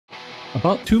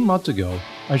About 2 months ago,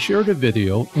 I shared a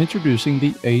video introducing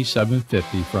the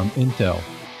A750 from Intel,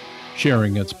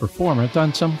 sharing its performance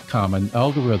on some common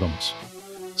algorithms.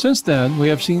 Since then, we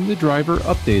have seen the driver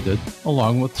updated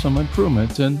along with some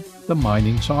improvements in the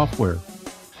mining software.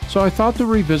 So I thought to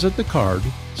revisit the card,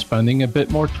 spending a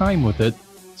bit more time with it,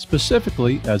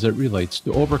 specifically as it relates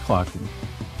to overclocking.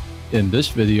 In this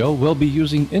video, we'll be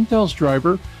using Intel's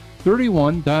driver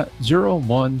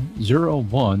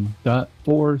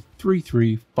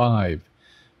 31.0101.4335,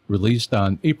 released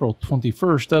on April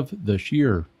 21st of this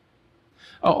year.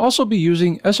 I'll also be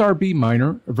using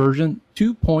SRBMiner version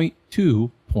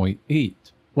 2.2.8.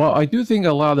 While I do think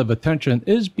a lot of attention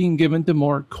is being given to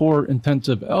more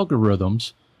core-intensive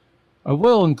algorithms, I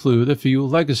will include a few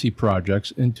legacy projects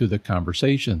into the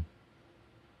conversation.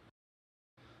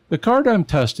 The card I'm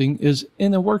testing is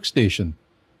in a workstation,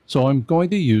 so I'm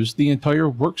going to use the entire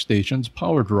workstation's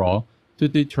power draw to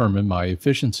determine my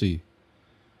efficiency.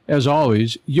 As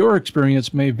always, your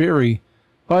experience may vary,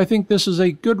 but I think this is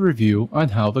a good review on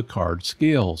how the card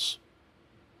scales.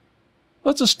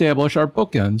 Let's establish our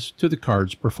bookends to the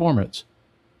card's performance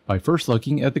by first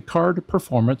looking at the card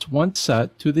performance once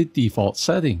set to the default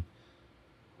setting,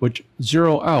 which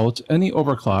zeroes out any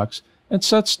overclocks and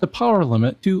sets the power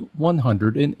limit to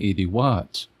 180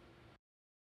 watts.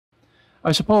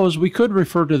 I suppose we could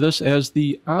refer to this as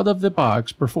the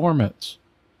out-of-the-box performance.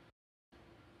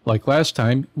 Like last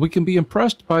time, we can be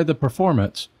impressed by the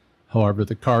performance, however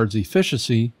the card's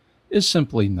efficiency is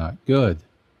simply not good.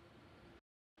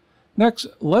 Next,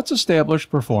 let's establish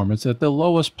performance at the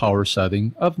lowest power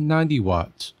setting of 90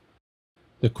 watts.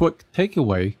 The quick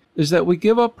takeaway is that we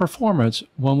give up performance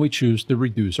when we choose to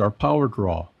reduce our power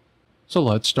draw. So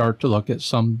let's start to look at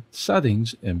some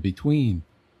settings in between.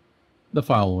 The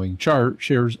following chart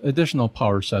shares additional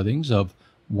power settings of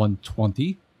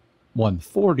 120,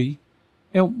 140,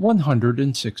 and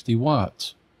 160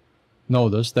 watts.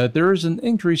 Notice that there is an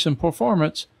increase in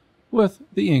performance with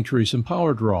the increase in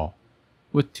power draw,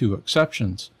 with two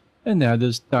exceptions, and that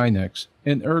is Dynex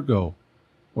and Ergo,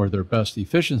 where their best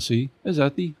efficiency is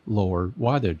at the lower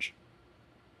wattage.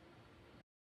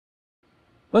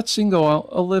 Let's single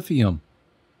out Alephium.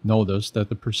 Notice that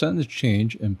the percentage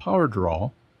change in power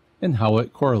draw and how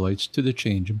it correlates to the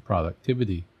change in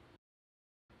productivity.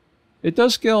 It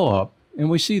does scale up, and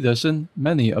we see this in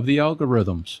many of the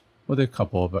algorithms, with a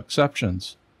couple of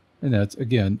exceptions, and that's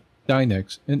again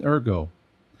Dynex and Ergo.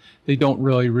 They don't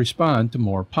really respond to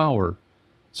more power,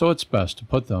 so it's best to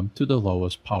put them to the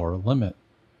lowest power limit.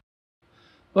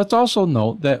 Let's also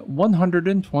note that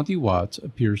 120 watts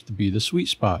appears to be the sweet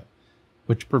spot,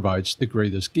 which provides the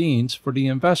greatest gains for the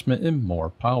investment in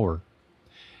more power.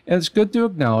 And it's good to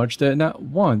acknowledge that not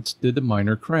once did the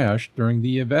miner crash during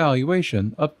the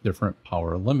evaluation of different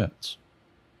power limits.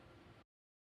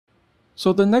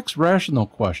 So the next rational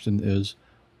question is,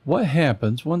 what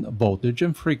happens when voltage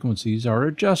and frequencies are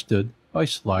adjusted by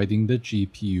sliding the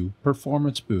GPU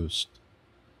performance boost?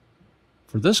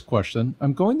 For this question,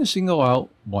 I'm going to single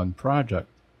out one project,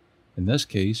 in this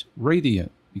case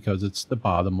Radiant, because it's the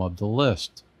bottom of the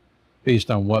list.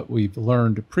 Based on what we've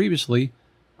learned previously,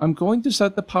 I'm going to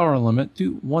set the power limit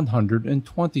to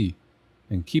 120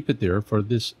 and keep it there for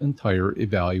this entire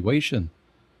evaluation.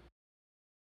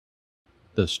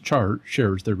 This chart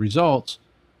shares the results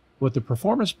with the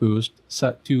performance boost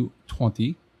set to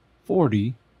 20,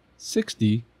 40,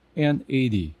 60, and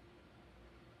 80.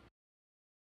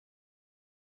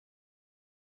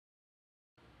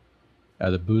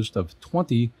 At a boost of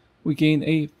 20, we gain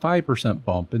a 5%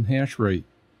 bump in hash rate,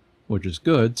 which is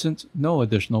good since no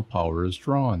additional power is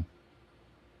drawn.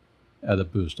 At a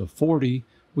boost of 40,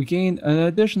 we gain an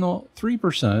additional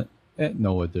 3% at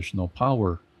no additional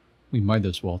power. We might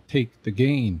as well take the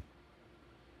gain.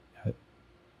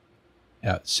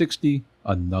 At 60,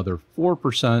 another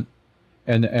 4%,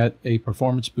 and at a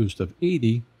performance boost of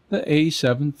 80, the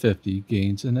A750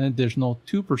 gains an additional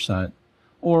 2%,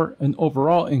 or an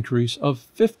overall increase of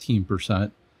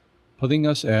 15%, putting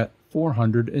us at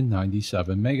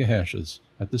 497 megahashes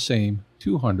at the same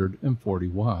 240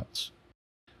 watts.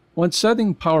 When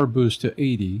setting power boost to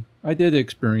 80, I did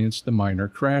experience the miner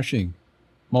crashing,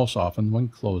 most often when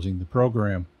closing the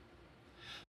program.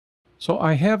 So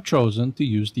I have chosen to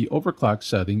use the overclock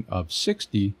setting of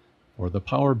 60 for the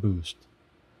power boost,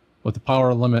 with the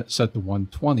power limit set to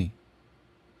 120.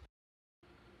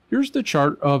 Here's the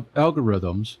chart of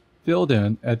algorithms filled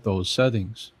in at those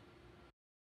settings.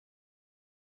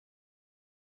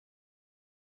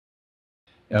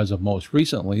 As of most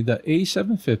recently, the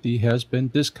A750 has been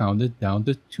discounted down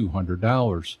to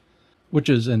 $200, which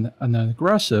is an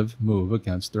aggressive move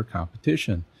against their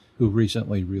competition, who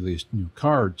recently released new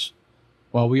cards.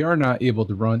 While we are not able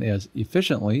to run as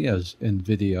efficiently as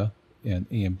NVIDIA and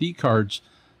AMD cards,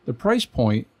 the price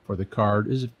point for the card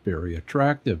is very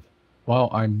attractive. While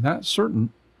I'm not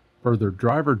certain, further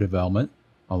driver development,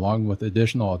 along with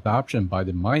additional adoption by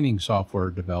the mining software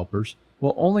developers,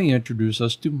 will only introduce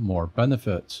us to more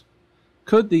benefits.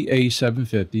 Could the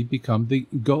A750 become the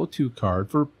go-to card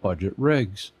for budget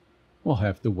rigs? We'll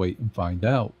have to wait and find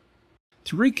out.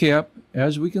 To recap,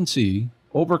 as we can see,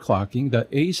 overclocking the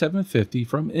A750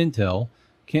 from Intel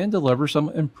can deliver some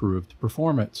improved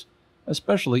performance,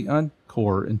 especially on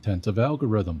core-intensive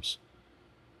algorithms.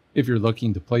 If you're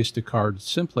looking to place the card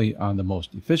simply on the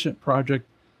most efficient project,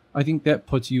 I think that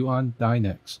puts you on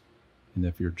Dynex. And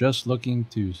if you're just looking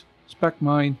to spec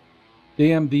mine,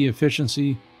 AMD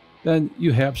efficiency, then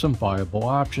you have some viable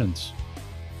options.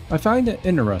 I find it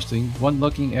interesting when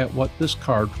looking at what this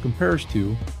card compares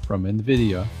to from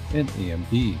NVIDIA and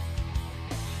AMD.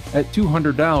 At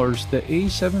 $200, the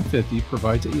A750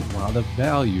 provides a lot of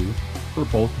value for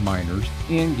both miners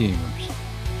and gamers.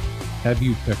 Have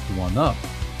you picked one up?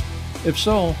 If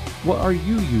so, what are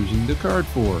you using the card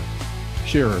for?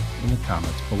 Share it in the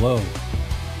comments below.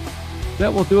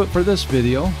 That will do it for this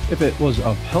video. If it was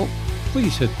of help,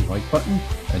 please hit the like button,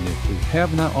 and if you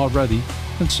have not already,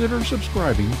 consider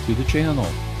subscribing to the channel.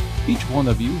 Each one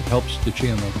of you helps the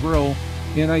channel grow,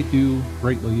 and I do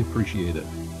greatly appreciate it.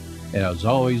 As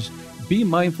always, be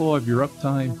mindful of your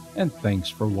uptime, and thanks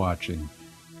for watching.